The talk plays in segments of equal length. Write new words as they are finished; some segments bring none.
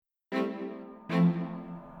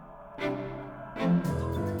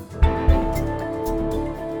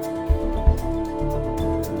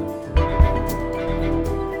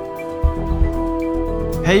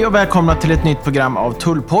Hej och välkomna till ett nytt program av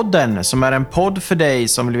Tullpodden som är en podd för dig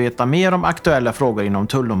som vill veta mer om aktuella frågor inom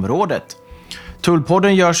tullområdet.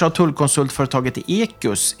 Tullpodden görs av tullkonsultföretaget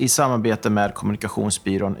Ecus i samarbete med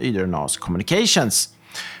kommunikationsbyrån Ydrenäs Communications.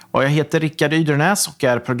 Och jag heter Rickard Ydrenäs och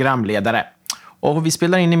är programledare. Och vi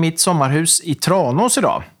spelar in i mitt sommarhus i Tranås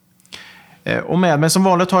idag. Och med mig som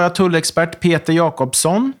vanligt har jag tullexpert Peter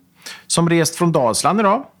Jakobsson som rest från Dalsland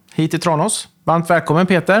idag hit till Tranås. Varmt välkommen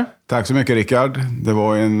Peter. Tack så mycket Rickard. Det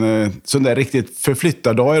var en sån där riktigt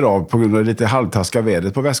förflyttad dag idag på grund av lite halvtaskiga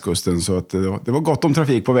vädret på västkusten. Så att det var gott om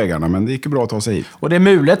trafik på vägarna, men det gick ju bra att ta sig hit. Och det är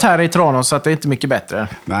mulet här i Tranås så att det är inte mycket bättre.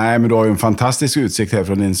 Nej, men du har ju en fantastisk utsikt här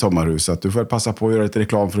från din sommarhus. Så att du får passa på att göra lite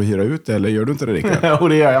reklam för att hyra ut, eller gör du inte det Rickard? Jo,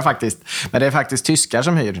 det gör jag faktiskt. Men det är faktiskt tyskar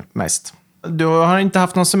som hyr mest. Du har inte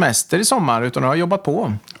haft någon semester i sommar utan du har jobbat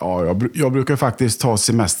på. Ja, jag brukar faktiskt ta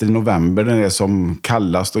semester i november när det är som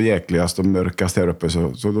kallast och jäkligast och mörkast här uppe.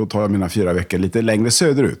 Så då tar jag mina 4 veckor lite längre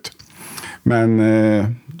söderut. Men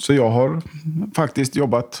så jag har faktiskt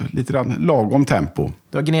jobbat lite grann lagom tempo.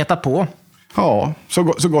 Du har gnetat på. Ja, så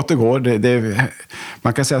gott det går.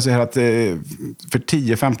 Man kan säga så här att för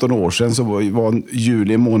 10-15 år sedan så var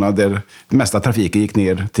juli månad där mesta trafiken gick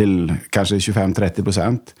ner till kanske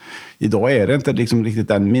 25-30%. Idag är det inte liksom riktigt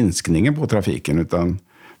den minskningen på trafiken utan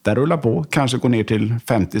där rullar på, kanske går ner till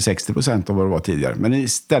 50-60% av vad det var tidigare. Men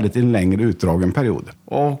istället i en längre utdragen period.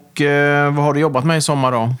 Och vad har du jobbat med i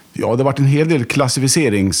sommar då? Ja, det har varit en hel del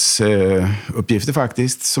klassificeringsuppgifter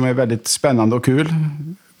faktiskt som är väldigt spännande och kul.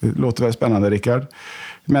 Det låter väl spännande, Rickard.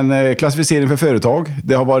 Men klassificering för företag.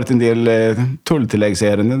 Det har varit en del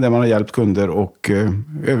tulltilläggsärenden där man har hjälpt kunder och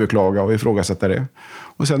överklaga och ifrågasätta det.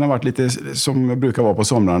 Och sen har det varit lite, som brukar vara på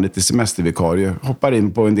somrarna, lite semestervikarie. Hoppar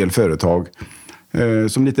in på en del företag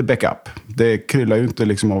som lite backup. Det kryllar ju inte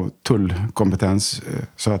liksom av tullkompetens.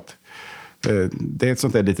 Så att det är ett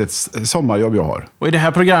sånt där litet sommarjobb jag har. Och i det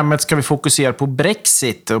här programmet ska vi fokusera på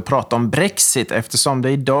Brexit och prata om Brexit eftersom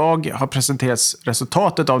det idag har presenterats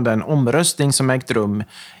resultatet av den omröstning som ägt rum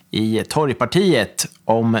i Torypartiet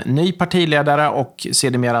om ny partiledare och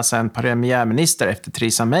sedermera sen premiärminister efter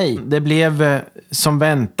Theresa May. Det blev som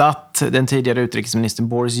väntat den tidigare utrikesministern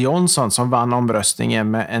Boris Johnson som vann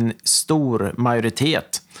omröstningen med en stor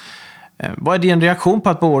majoritet. Vad är din reaktion på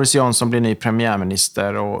att Boris Johnson blir ny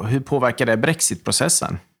premiärminister och hur påverkar det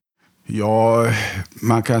Brexit-processen? Ja,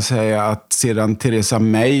 man kan säga att sedan Theresa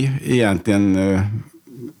May egentligen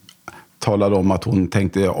talade om att hon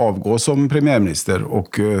tänkte avgå som premiärminister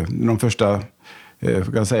och de första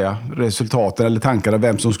resultaten eller tankarna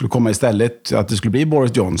vem som skulle komma istället, att det skulle bli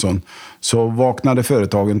Boris Johnson, så vaknade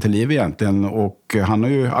företagen till liv egentligen och han har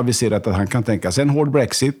ju aviserat att han kan tänka sig en hård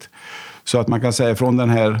Brexit. Så att man kan säga från den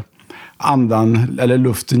här andan eller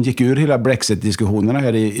luften gick ur hela Brexit-diskussionerna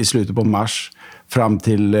här i slutet på mars fram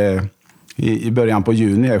till i början på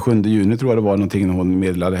juni, här, 7 juni tror jag det var någonting hon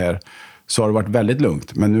meddelade här, så har det varit väldigt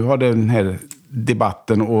lugnt. Men nu har den här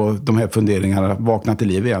debatten och de här funderingarna vaknat till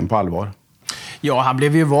liv igen på allvar. Ja, han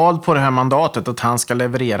blev ju vald på det här mandatet att han ska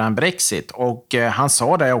leverera en Brexit och han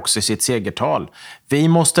sa det också i sitt segertal. Vi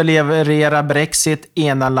måste leverera Brexit,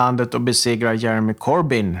 ena landet och besegra Jeremy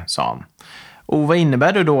Corbyn, sa han. Och vad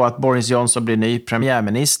innebär det då att Boris Johnson blir ny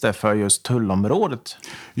premiärminister för just tullområdet?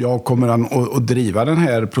 Ja, kommer han att driva den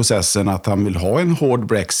här processen att han vill ha en hård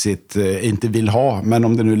Brexit, inte vill ha, men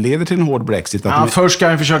om det nu leder till en hård Brexit... Först ska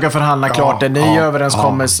han försöka förhandla klart en ny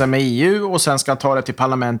överenskommelse med EU och sen ska han ta det till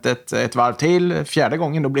parlamentet ett varv till, 4:e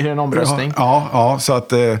gången, då blir det en omröstning. Ja, så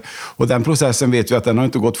att, och den processen vet vi att den har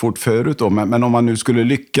inte gått fort förut då, men om man nu skulle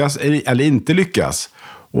lyckas eller inte lyckas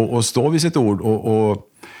och stå vid sitt ord och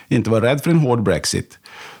inte vara rädd för en hård Brexit,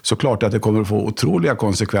 så klart att det kommer att få otroliga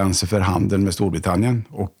konsekvenser för handeln med Storbritannien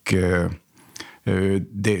och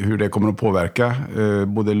hur det kommer att påverka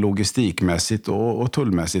både logistikmässigt och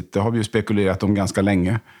tullmässigt. Det har vi ju spekulerat om ganska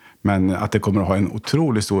länge, men att det kommer att ha en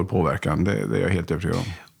otroligt stor påverkan, det är jag helt övertygad om.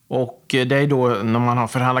 Och det är då när man har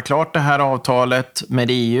förhandlat klart det här avtalet med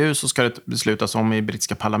EU så ska det beslutas om i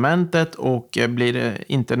brittiska parlamentet och blir det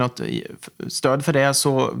inte något stöd för det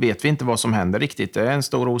så vet vi inte vad som händer riktigt. Det är en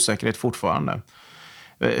stor osäkerhet fortfarande.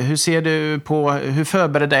 Hur ser du på, hur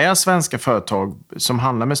förberedda är svenska företag som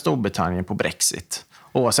handlar med Storbritannien på Brexit?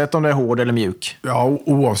 Oavsett om det är hård eller mjuk. Ja,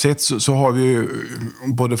 oavsett så har vi ju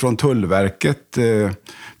både från Tullverket,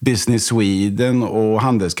 Business Sweden och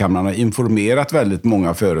handelskamrarna informerat väldigt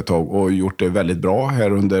många företag och gjort det väldigt bra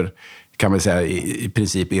här under, kan man säga, i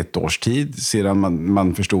princip 1 års tid sedan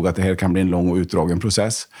man förstod att det här kan bli en lång och utdragen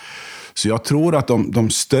process. Så jag tror att de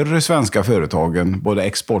större svenska företagen, både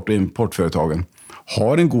export- och importföretagen,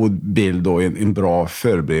 har en god bild och en bra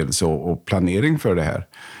förberedelse och planering för det här.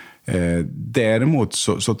 Däremot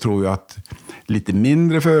så tror jag att lite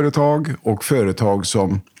mindre företag och företag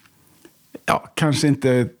som kanske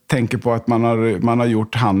inte tänker på att man har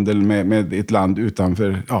gjort handel med ett land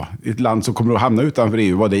utanför, ett land som kommer att hamna utanför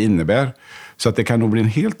EU, vad det innebär. Så att det kan nog bli en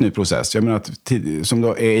helt ny process. Jag menar att som det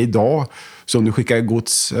är idag, som du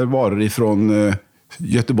skickar varor ifrån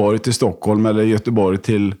Göteborg till Stockholm eller Göteborg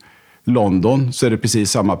till London, så är det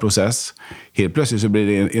precis samma process. Helt plötsligt så blir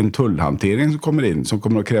det en tullhantering som kommer in, som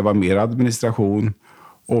kommer att kräva mer administration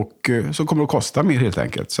och som kommer att kosta mer helt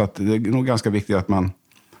enkelt. Så att det är nog ganska viktigt att man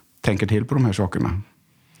tänker till på de här sakerna.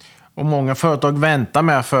 Och många företag väntar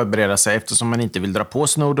med att förbereda sig eftersom man inte vill dra på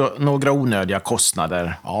sig några onödiga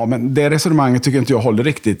kostnader. Ja, men det resonemanget tycker inte jag håller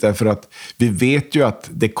riktigt, därför att vi vet ju att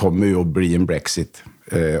det kommer ju att bli en Brexit.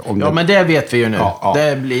 Men det vet vi ju nu. Ja.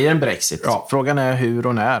 Det blir en Brexit. Ja. Frågan är hur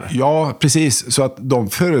och när. Ja, precis. Så att de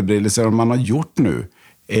förberedelser man har gjort nu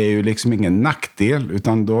är ju liksom ingen nackdel,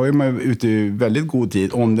 utan då är man ute i väldigt god tid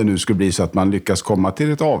om det nu skulle bli så att man lyckas komma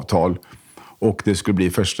till ett avtal och det skulle bli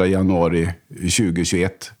 1 januari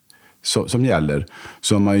 2021 som gäller.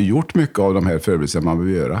 Så har man ju gjort mycket av de här förberedelserna man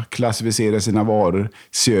vill göra. Klassificera sina varor,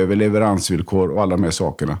 se över leveransvillkor och alla de här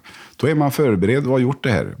sakerna. Då är man förberedd och har gjort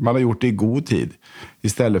det här. Man har gjort det i god tid.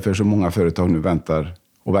 Istället för så många företag nu väntar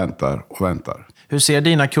och väntar och väntar. Hur ser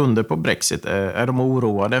dina kunder på Brexit? Är de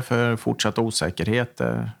oroade för fortsatt osäkerhet?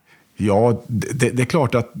 Ja, det är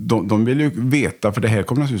klart att de vill ju veta, för det här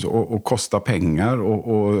kommer naturligtvis att kosta pengar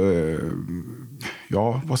och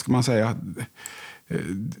vad ska man säga?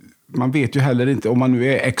 Man vet ju heller inte, om man nu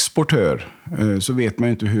är exportör så vet man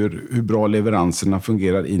ju inte hur bra leveranserna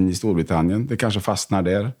fungerar in i Storbritannien. Det kanske fastnar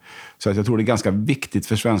där. Så att jag tror det är ganska viktigt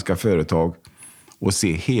för svenska företag att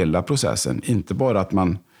se hela processen. Inte bara att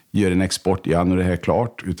man gör en export, nu är det här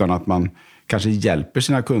klart, utan att man kanske hjälper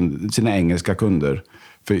sina engelska kunder.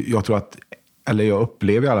 För jag tror jag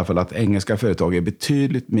upplever i alla fall att engelska företag är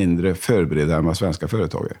betydligt mindre förberedda än vad svenska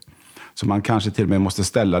företag är. Så man kanske till och med måste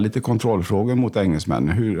ställa lite kontrollfrågor mot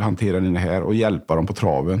engelsmännen. Hur hanterar ni det här? Och hjälpa dem på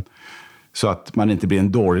traven. Så att man inte blir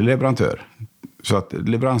en dålig leverantör. Så att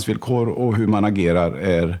leveransvillkor och hur man agerar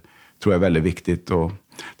tror jag är väldigt viktigt. Och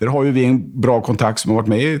där har ju vi en bra kontakt som har varit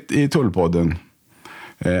med i Tullpodden.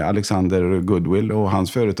 Alexander Goodwill och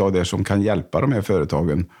hans företag där som kan hjälpa de här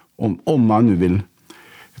företagen. Om man nu vill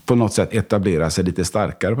på något sätt etablera sig lite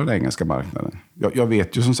starkare på den engelska marknaden. Jag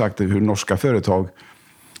vet ju som sagt hur norska företag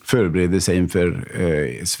förberedde sig inför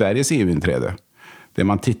Sveriges EU-inträde. Där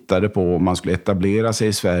man tittade på om man skulle etablera sig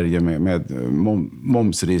i Sverige med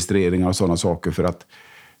momsregistreringar och sådana saker för att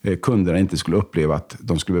kunderna inte skulle uppleva att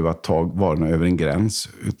de skulle behöva ta varorna över en gräns.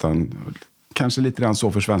 Utan kanske lite grann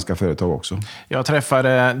så för svenska företag också. Jag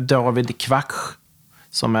träffade David Quach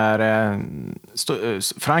som är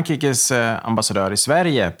Frankrikes ambassadör i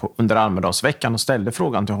Sverige under Almedalsveckan och ställde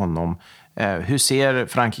frågan till honom. Hur ser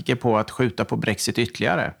Frankrike på att skjuta på Brexit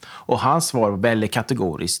ytterligare? Och hans svar var väldigt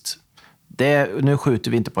kategoriskt. Nu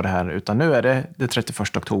skjuter vi inte på det här, utan nu är det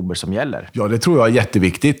 31 oktober som gäller. Ja, det tror jag är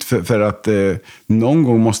jätteviktigt för att någon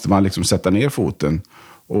gång måste man liksom sätta ner foten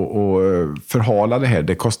och förhala det här.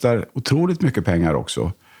 Det kostar otroligt mycket pengar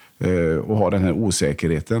också att ha den här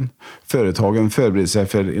osäkerheten. Företagen förbereder sig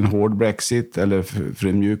för en hård Brexit eller för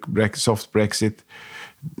en mjuk soft Brexit.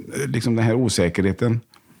 Liksom den här osäkerheten.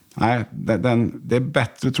 Nej, det är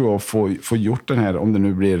bättre tror jag att få gjort den här, om det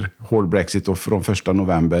nu blir hård Brexit och från 1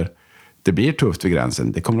 november. Det blir tufft vid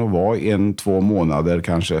gränsen. Det kommer att vara 1-2 månader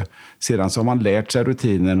kanske. Sedan så har man lärt sig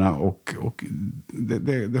rutinerna och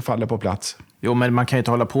det faller på plats. Jo, men man kan ju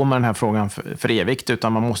inte hålla på med den här frågan för evigt,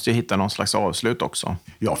 utan man måste ju hitta någon slags avslut också.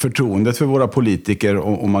 Ja, förtroendet för våra politiker,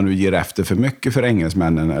 om man nu ger efter för mycket för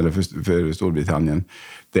engelsmännen eller för Storbritannien,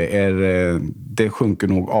 det sjunker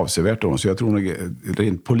nog avsevärt då. Så jag tror nog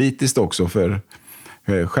rent politiskt också för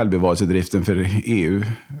självbevarelsedriften för EU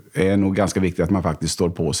är nog ganska viktigt att man faktiskt står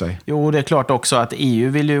på sig. Jo, det är klart också att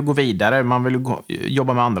EU vill ju gå vidare. Man vill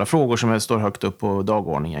jobba med andra frågor som står högt upp på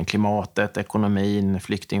dagordningen. Klimatet, ekonomin,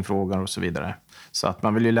 flyktingfrågor och så vidare. Så att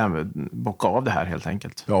man vill ju bocka av det här helt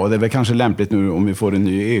enkelt. Ja, och det är väl kanske lämpligt nu om vi får en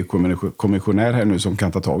ny EU-kommissionär här nu som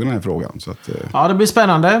kan ta tag i den här frågan. Så att, Ja, det blir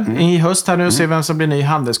spännande. I höst här nu ser vi vem som blir ny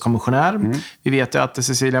handelskommissionär. Vi vet ju att det är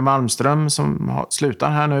Cecilia Malmström som slutar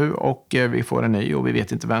här nu och vi får en ny, och vi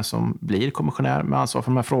vet inte vem som blir kommissionär med ansvar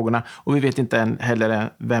för de här frågorna. Och vi vet inte heller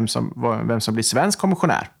vem som blir svensk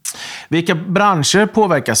kommissionär. Vilka branscher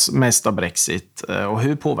påverkas mest av Brexit och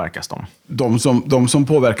hur påverkas de? De som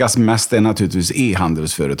påverkas mest är naturligtvis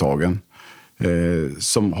e-handelsföretagen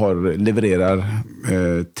som levererar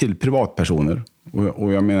till privatpersoner.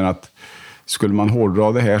 Och jag menar att skulle man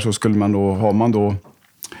hårdra det här så skulle man då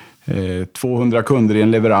 200 kunder i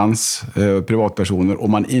en leverans, privatpersoner,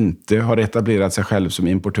 om man inte har etablerat sig själv som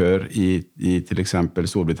importör i till exempel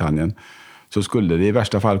Storbritannien, så skulle det i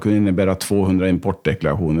värsta fall kunna innebära 200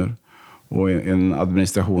 importdeklarationer och en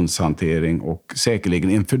administrationshantering och säkerligen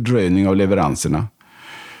en fördröjning av leveranserna.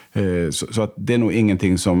 Så att det är nog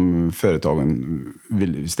ingenting som företagen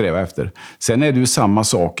vill sträva efter. Sen är det ju samma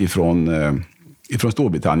sak ifrån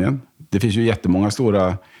Storbritannien. Det finns ju jättemånga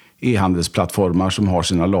stora e-handelsplattformar som har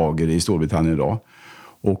sina lager i Storbritannien idag.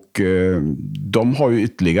 Och de har ju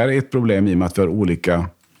ytterligare ett problem i och med att vi har olika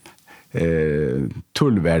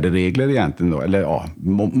tullvärderegler egentligen då, eller ja,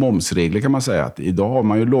 momsregler kan man säga. Att idag har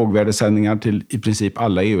man ju lågvärdesändningar till i princip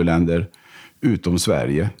alla EU-länder utom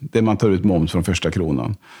Sverige, där man tar ut moms från första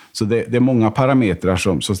kronan. Så det är många parametrar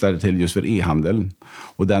som ställer till just för e-handeln.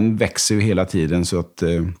 Och den växer ju hela tiden, så att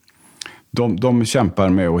de kämpar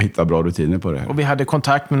med att hitta bra rutiner på det här. Och vi hade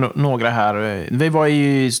kontakt med några här. Vi var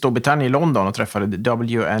i Storbritannien, i London, och träffade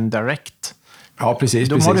WN Direct. Ja, precis.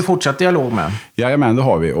 De har du fortsatt dialog med? Jajamän, det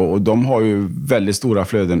har vi. Och de har ju väldigt stora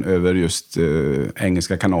flöden över just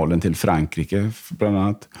Engelska kanalen till Frankrike, bland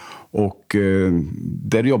annat. Och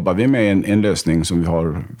där jobbar vi med en lösning som vi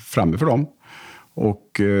har framme för dem.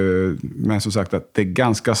 Och, men som sagt att det är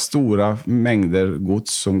ganska stora mängder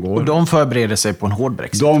gods som går. Och de förbereder sig på en hård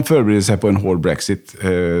Brexit? De förbereder sig på en hård Brexit.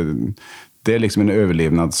 Det är liksom en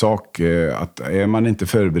överlevnadssak. Att är man inte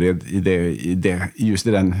förberedd just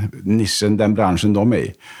i den nischen, den branschen de är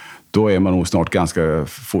i, då är man nog snart ganska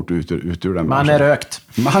fort ut ur den branschen. Man är rökt.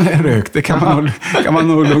 Man är rökt, det kan man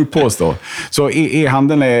nog lugnt påstå. Så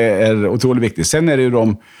e-handeln är otroligt viktig. Sen är det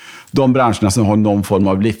ju de branscherna som har någon form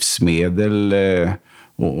av livsmedel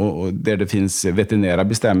och där det finns veterinära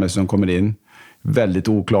bestämmelser som kommer in. Väldigt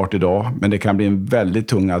oklart idag, men det kan bli en väldigt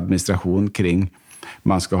tung administration kring.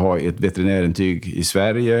 Man ska ha ett veterinärintyg i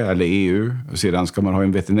Sverige eller EU och sedan ska man ha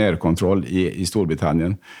en veterinärkontroll i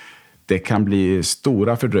Storbritannien. Det kan bli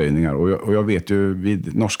stora fördröjningar och jag vet ju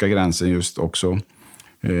vid norska gränsen just också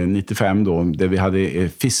 95 då, där vi hade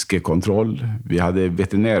fiskekontroll, vi hade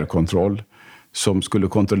veterinärkontroll som skulle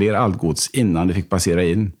kontrollera allt gods innan det fick passera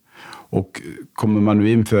in. Och kommer man nu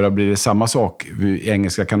införa, blir det samma sak i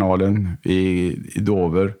Engelska kanalen, i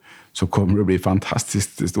Dover, så kommer det bli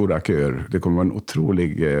fantastiskt stora köer. Det kommer vara en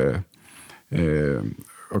otrolig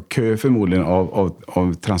kö förmodligen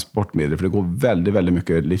av transportmedel. För det går väldigt, väldigt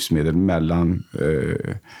mycket livsmedel mellan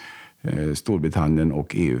Storbritannien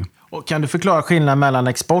och EU. Och kan du förklara skillnaden mellan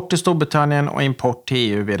export till Storbritannien och import till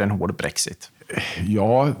EU vid en hård Brexit?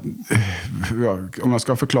 Ja, om man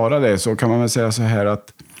ska förklara det så kan man väl säga så här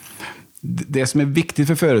att det som är viktigt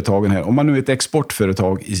för företagen här, om man nu är ett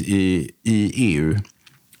exportföretag i EU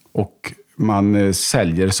och man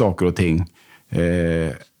säljer saker och ting,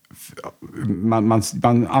 man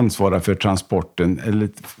ansvarar för transporten eller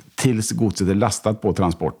tills godset är lastat på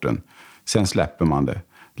transporten. Sen släpper man det.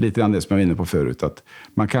 Lite grann det som jag var inne på förut, att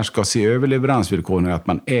man kanske ska se över leveransvillkoren, att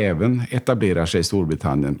man även etablerar sig i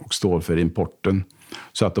Storbritannien och står för importen.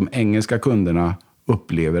 Så att de engelska kunderna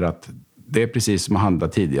upplever att det är precis som att handla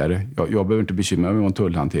tidigare. Jag behöver inte bekymra mig om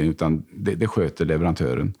tullhantering, utan det sköter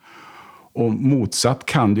leverantören. Och motsatt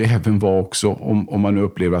kan det ju även vara också om man nu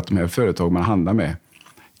upplever att de här företag man handlar med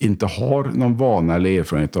inte har någon vana eller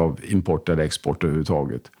erfarenhet av import eller export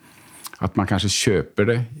överhuvudtaget. Att man kanske köper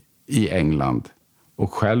det i England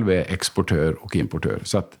och själv är exportör och importör.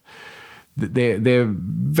 Så att det är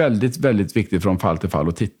väldigt, väldigt viktigt från fall till fall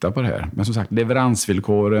att titta på det här. Men som sagt,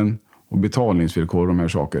 leveransvillkoren och betalningsvillkor och de här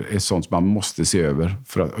saker är sånt som man måste se över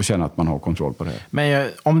för att känna att man har kontroll på det här. Men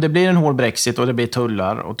om det blir en hård Brexit och det blir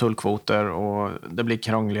tullar och tullkvoter och det blir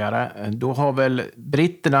krångligare, då har väl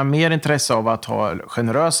britterna mer intresse av att ha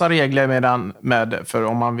generösa regler för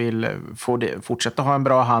om man vill fortsätta ha en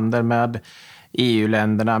bra handel med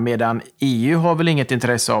EU-länderna, medan EU har väl inget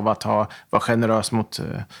intresse av att vara generös mot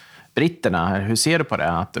britterna. Hur ser du på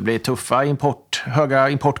det? Att det blir tuffa höga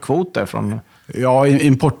importkvoter från... Ja,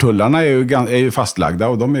 importtullarna är ju fastlagda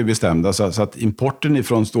och de är bestämda. Så att importen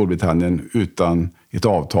ifrån Storbritannien utan ett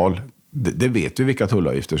avtal, det vet vi vilka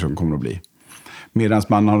tullavgifter som kommer att bli. Medan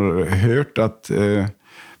man har hört att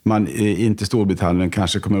man inte Storbritannien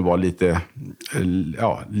kanske kommer att vara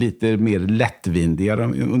lite mer lättvindigare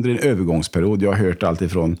under en övergångsperiod. Jag har hört allt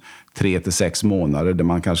ifrån 3 till 6 månader där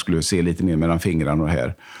man kanske skulle se lite mer mellan fingrarna och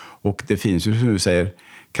här. Och det finns ju, som du säger,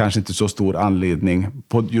 kanske inte så stor anledning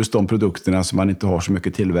på just de produkterna som man inte har så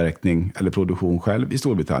mycket tillverkning eller produktion själv i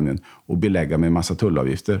Storbritannien och belägga med en massa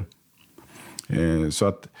tullavgifter. Så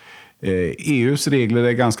att EUs regler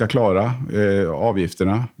är ganska klara,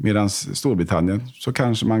 avgifterna, medan Storbritannien så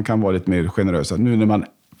kanske man kan vara lite mer generösa nu när man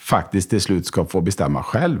faktiskt till slut ska få bestämma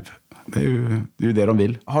själv Det är ju det de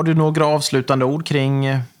vill. Har du några avslutande ord kring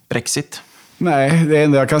Brexit? Nej, det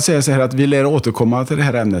enda jag kan säga så här att vi lär återkomma till det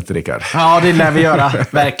här ämnet, Rickard. Ja, det lär vi göra,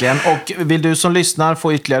 verkligen. Och vill du som lyssnar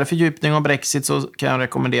få ytterligare fördjupning om Brexit så kan jag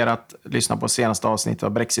rekommendera att lyssna på senaste avsnittet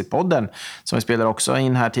av Brexit-podden som vi spelar också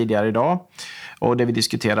in här tidigare idag. Och där vi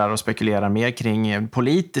diskuterar och spekulerar mer kring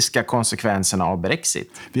politiska konsekvenserna av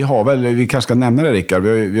Brexit. Vi kanske ska nämna det, Rickard.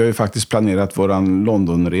 Vi har ju faktiskt planerat vår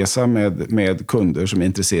Londonresa med kunder som är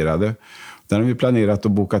intresserade. Den har vi planerat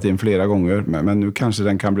och bokat in flera gånger, men nu kanske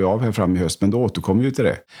den kan bli av här fram i höst, men då återkommer vi till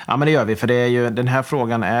det. Ja, men det gör vi, för den här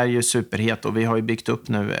frågan är ju superhet och vi har ju byggt upp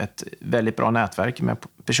nu ett väldigt bra nätverk med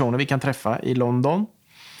personer vi kan träffa i London,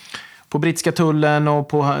 på brittiska tullen och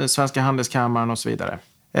på Svenska handelskammaren och så vidare.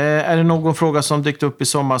 Är det någon fråga som dykt upp i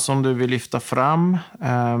sommar som du vill lyfta fram?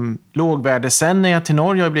 Lågvärdesändningar till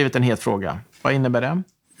Norge har blivit en het fråga. Vad innebär det?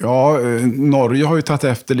 Ja, Norge har ju tagit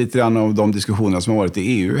efter lite grann av de diskussioner som har varit i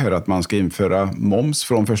EU här, att man ska införa moms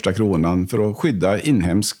från första kronan för att skydda den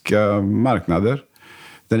inhemska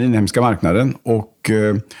marknaden. Och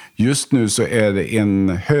just nu så är det en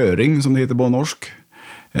höring, som det heter på norsk,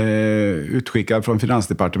 utskickad från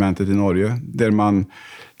Finansdepartementet i Norge, där man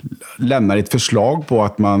lämnar ett förslag på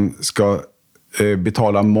att man ska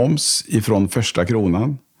betala moms ifrån första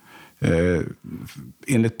kronan.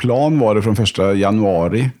 Enligt plan var det från 1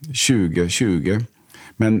 januari 2020.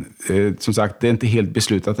 Men som sagt, det är inte helt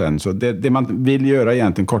beslutat än. Så det man vill göra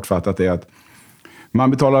egentligen kortfattat är att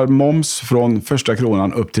man betalar moms från första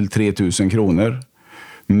kronan upp till 3 000 kronor.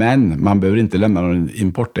 Men man behöver inte lämna någon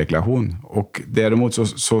importdeklaration. Och däremot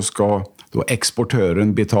så ska då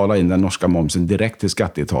exportören betala in den norska momsen direkt till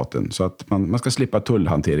skatteetaten. Så att man ska slippa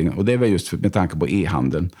tullhanteringen. Och det är väl just med tanke på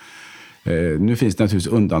e-handeln. Nu finns det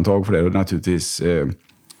naturligtvis undantag för det, och naturligtvis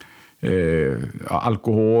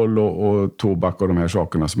alkohol och tobak och de här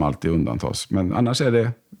sakerna som alltid undantas. Men annars är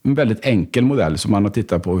det en väldigt enkel modell som man har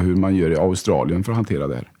tittat på hur man gör i Australien för att hantera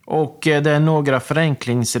det här. Och det är några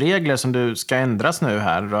förenklingsregler som du ska ändras nu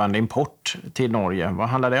här rörande import till Norge. Vad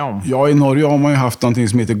handlar det om? Ja, i Norge har man ju haft något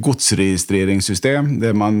som heter godsregistreringssystem,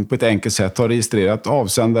 där man på ett enkelt sätt har registrerat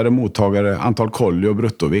avsändare, mottagare, antal kolli och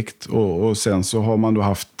bruttovikt. Och sen så har man då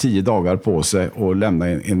haft 10 dagar på sig att lämna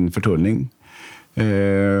en förtullning.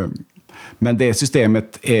 Men det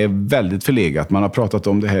systemet är väldigt förlegat. Man har pratat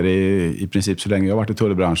om det här i princip så länge jag har varit i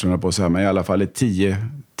tullbranschen på så här, men i alla fall i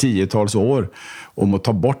 10-tals år, om att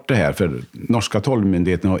ta bort det här, för norska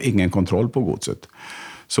tullmyndigheten har ingen kontroll på godset.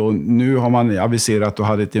 Så nu har man aviserat och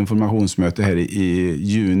hade ett informationsmöte här i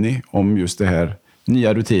juni om just det här,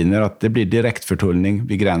 nya rutiner, att det blir direktförtullning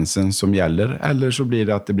vid gränsen som gäller, eller så blir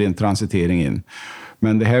det att det blir en transitering in.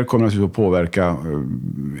 Men det här kommer naturligtvis att påverka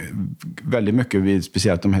väldigt mycket vid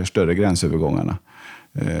speciellt de här större gränsövergångarna.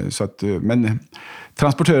 Men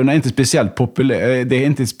transportörerna är inte speciellt populära. Det är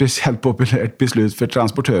inte ett speciellt populärt beslut för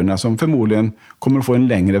transportörerna, som förmodligen kommer att få en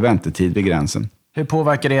längre väntetid vid gränsen. Hur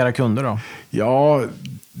påverkar det era kunder då? Ja,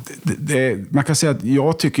 man kan säga att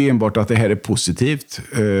jag tycker enbart att det här är positivt.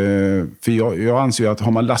 För jag anser att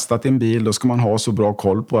har man lastat en bil, då ska man ha så bra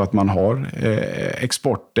koll på att man har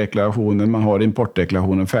exportdeklarationen, man har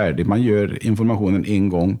importdeklarationen färdig. Man gör informationen en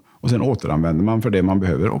gång och sen återanvänder man för det man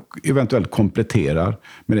behöver och eventuellt kompletterar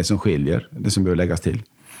med det som skiljer, det som behöver läggas till.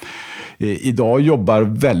 Idag jobbar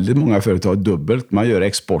väldigt många företag dubbelt. Man gör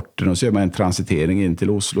exporten och så gör man en transitering in till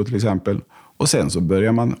Oslo till exempel. Och sen så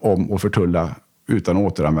börjar man om och förtulla utan att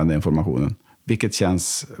återanvända informationen. Vilket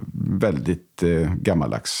känns väldigt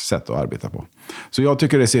gammaldags sätt att arbeta på. Så jag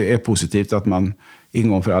tycker det är positivt att man en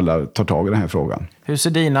gång för alla tar tag i den här frågan. Hur ser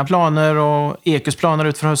dina planer och Ecus planer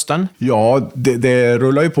ut för hösten? Ja, det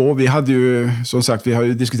rullar ju på. Vi hade ju, som sagt, vi har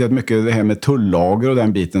ju diskuterat mycket det här med tullager och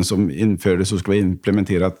den biten som infördes och skulle vara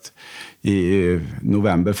implementerat i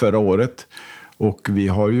november förra året. Och vi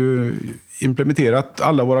har ju implementerat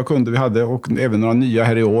alla våra kunder vi hade och även några nya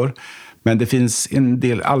här i år. Men det finns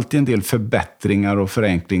alltid en del förbättringar och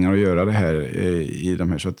förenklingar att göra det här i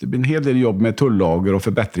de här. Så det blir en hel del jobb med tullager och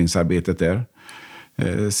förbättringsarbetet där.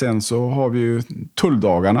 Sen så har vi ju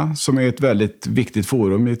tulldagarna som är ett väldigt viktigt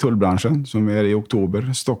forum i tullbranschen som är i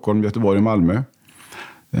oktober. Stockholm, Göteborg och Malmö.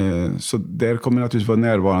 Så där kommer naturligtvis vara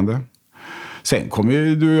närvarande. Sen kommer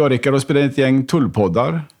ju du och jag, Rickard, att spela ett gäng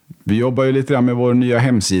tullpoddar. Vi jobbar ju lite grann med vår nya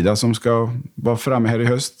hemsida som ska vara framme här i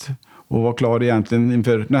höst och vara klar egentligen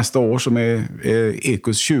inför nästa år som är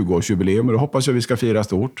Ecus 20-årsjubileum. Och då hoppas jag vi ska fira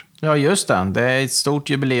stort. Ja, just det. Det är ett stort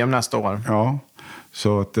jubileum nästa år. Ja,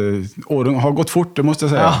 så att åren har gått fort, det måste jag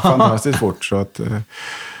säga. Fantastiskt fort.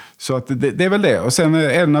 Så att det är väl det. Och sen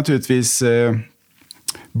är det naturligtvis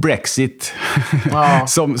Brexit. Ja.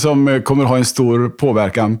 som kommer ha en stor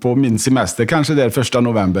påverkan på min semester. Kanske där 1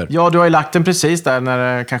 november. Ja, du har ju lagt den precis där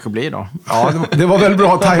när det kanske blir då. Ja, det var väl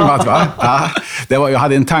bra tajmat, va? Ja, jag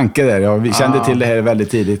hade en tanke där. Vi kände till det här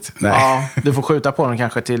väldigt tidigt. Nej. Ja, du får skjuta på den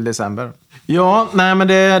kanske till december. Ja, nej, men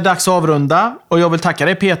det är dags att avrunda. Och jag vill tacka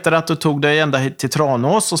dig, Peter, att du tog dig ända hit till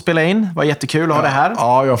Tranås och spelade in. Det var jättekul att ha det här.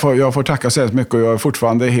 Ja, jag får tacka så hemskt mycket. Och jag är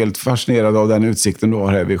fortfarande helt fascinerad av den utsikten du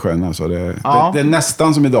har här vid sjön. Alltså det är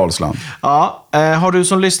nästan som i Dalsland. Ja, har du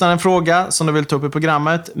som lyssnar en fråga som du vill ta upp i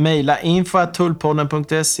programmet, mejla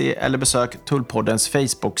info@tullpodden.se eller besök Tullpoddens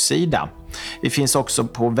Facebook-sida. Vi finns också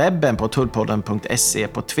på webben på tullpodden.se,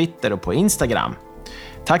 på Twitter och på Instagram.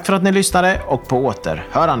 Tack för att ni lyssnade och på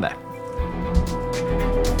återhörande.